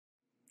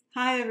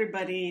Hi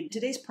everybody.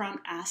 Today's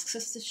prompt asks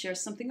us to share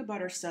something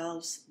about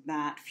ourselves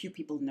that few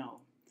people know.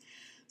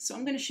 So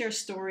I'm going to share a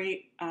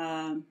story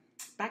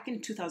back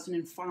in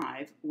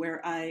 2005 where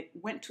I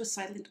went to a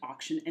silent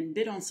auction and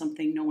bid on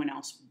something no one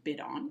else bid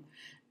on.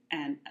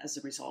 And as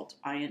a result,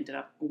 I ended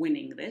up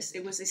winning this.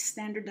 It was a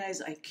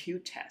standardized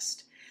IQ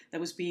test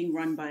that was being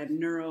run by a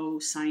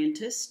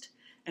neuroscientist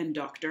and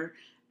doctor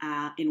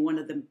in one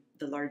of the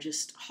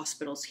largest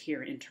hospitals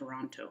here in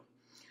Toronto.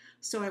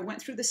 So I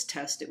went through this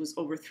test. It was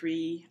over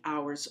 3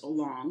 hours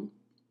long,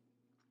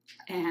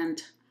 and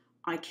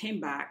I came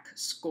back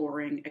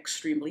scoring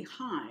extremely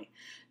high.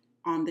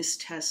 On this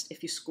test,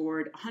 if you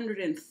scored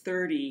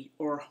 130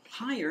 or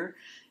higher,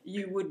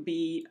 you would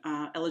be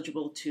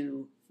eligible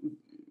to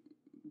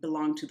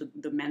belong to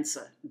the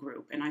Mensa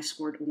group, and I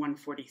scored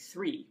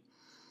 143.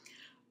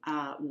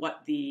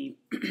 What the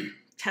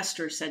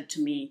tester said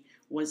to me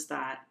was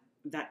that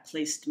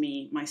placed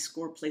me, my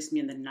score placed me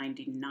in the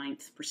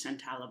 99th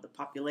percentile of the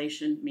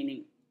population,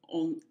 meaning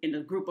in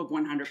a group of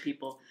 100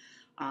 people,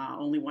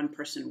 only one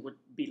person would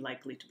be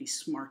likely to be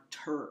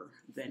smarter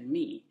than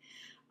me.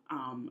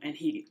 And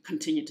he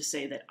continued to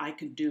say that I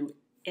could do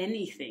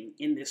anything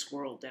in this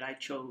world that I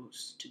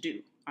chose to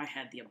do. I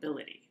had the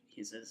ability.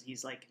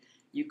 He's like,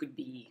 you could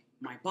be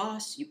my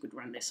boss, you could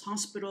run this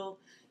hospital,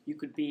 you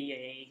could be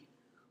a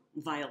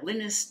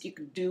violinist, you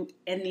could do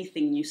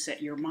anything you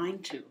set your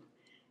mind to.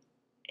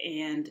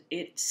 And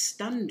it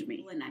stunned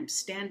me. And I'm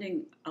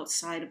standing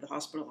outside of the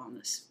hospital on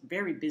this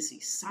very busy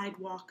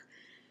sidewalk,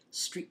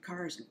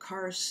 streetcars and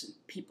cars,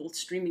 people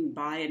streaming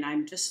by, and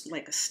I'm just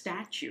like a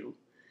statue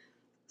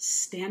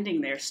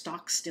standing there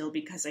stock still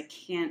because I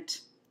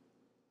can't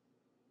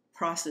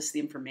process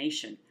the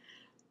information.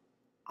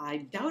 I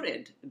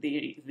doubted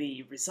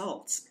the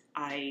results.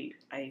 I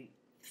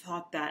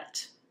thought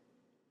that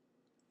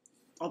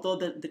although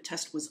the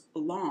test was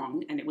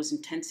long and it was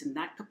intense in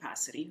that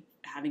capacity,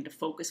 having to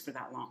focus for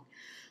that long,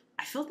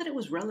 I felt that it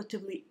was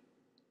relatively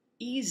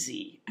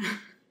easy,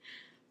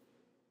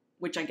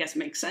 which I guess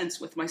makes sense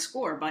with my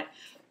score, but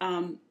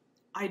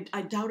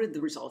I doubted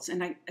the results,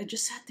 and I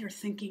just sat there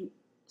thinking,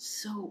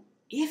 so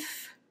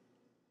if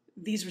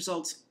these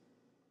results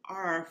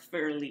are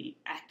fairly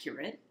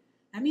accurate,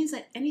 that means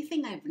that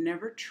anything I've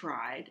never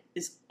tried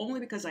is only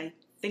because I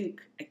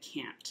think I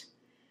can't.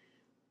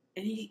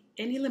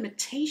 Any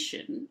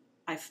limitation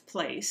I've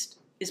placed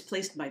is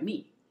placed by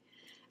me.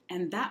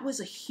 And that was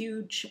a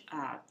huge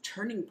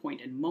turning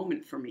point and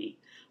moment for me.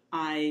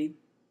 I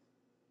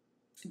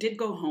did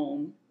go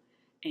home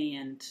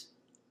and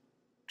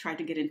tried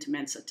to get into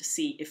Mensa to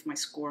see if my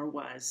score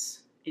was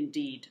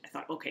indeed, I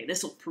thought, okay,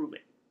 this will prove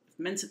it. If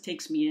Mensa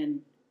takes me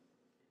in,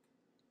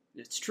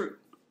 it's true.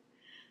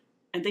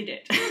 And they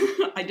did.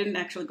 I didn't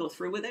actually go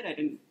through with it. I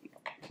didn't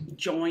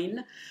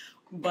join,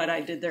 but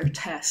I did their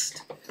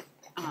test.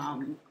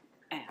 And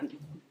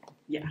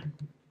yeah,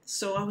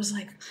 so I was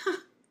like, huh,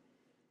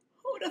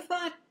 who would have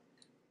thought?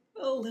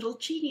 A little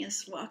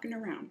genius walking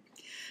around.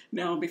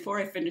 Now, before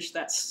I finish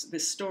this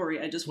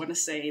story, I just want to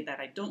say that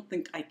I don't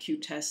think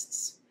IQ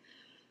tests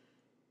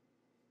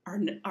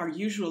are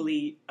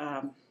usually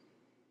a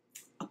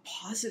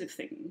positive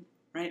thing,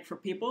 right? For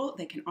people,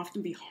 they can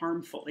often be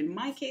harmful. In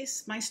my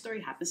case, my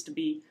story happens to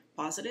be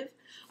positive.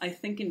 I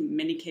think in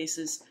many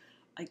cases,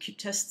 IQ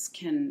tests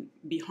can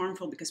be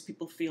harmful because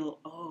people feel,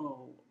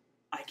 oh,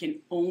 I can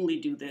only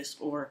do this,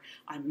 or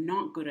I'm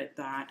not good at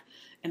that.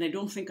 And I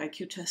don't think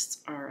IQ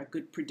tests are a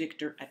good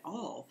predictor at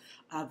all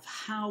of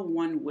how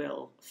one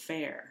will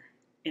fare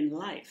in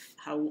life,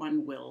 how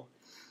one will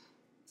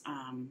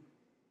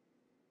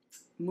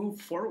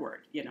move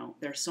forward. You know,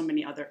 there are so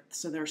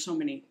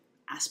many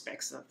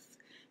aspects of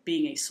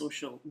being a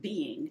social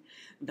being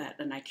that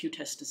an IQ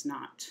test does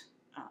not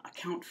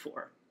account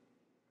for.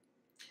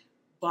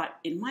 But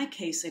in my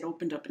case, it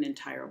opened up an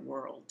entire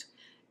world.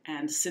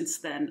 And since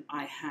then,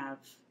 I have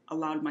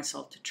allowed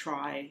myself to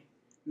try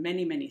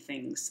many, many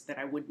things that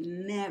I would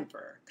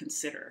never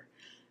consider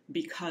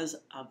because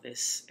of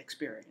this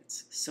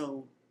experience.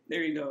 So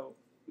there you go.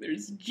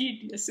 There's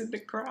genius in the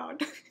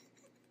crowd.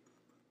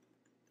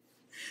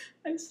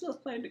 I still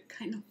find it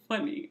kind of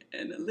funny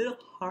and a little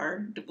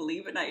hard to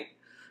believe, and I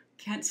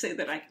can't say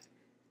that I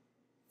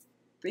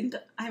think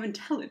that I'm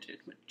intelligent,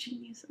 but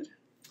genius is.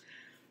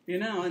 You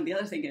know, and the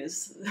other thing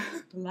is,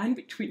 the line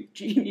between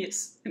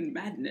genius and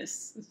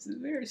madness is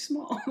very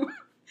small.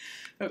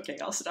 Okay,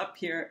 I'll stop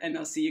here, and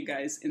I'll see you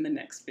guys in the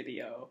next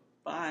video.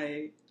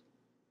 Bye.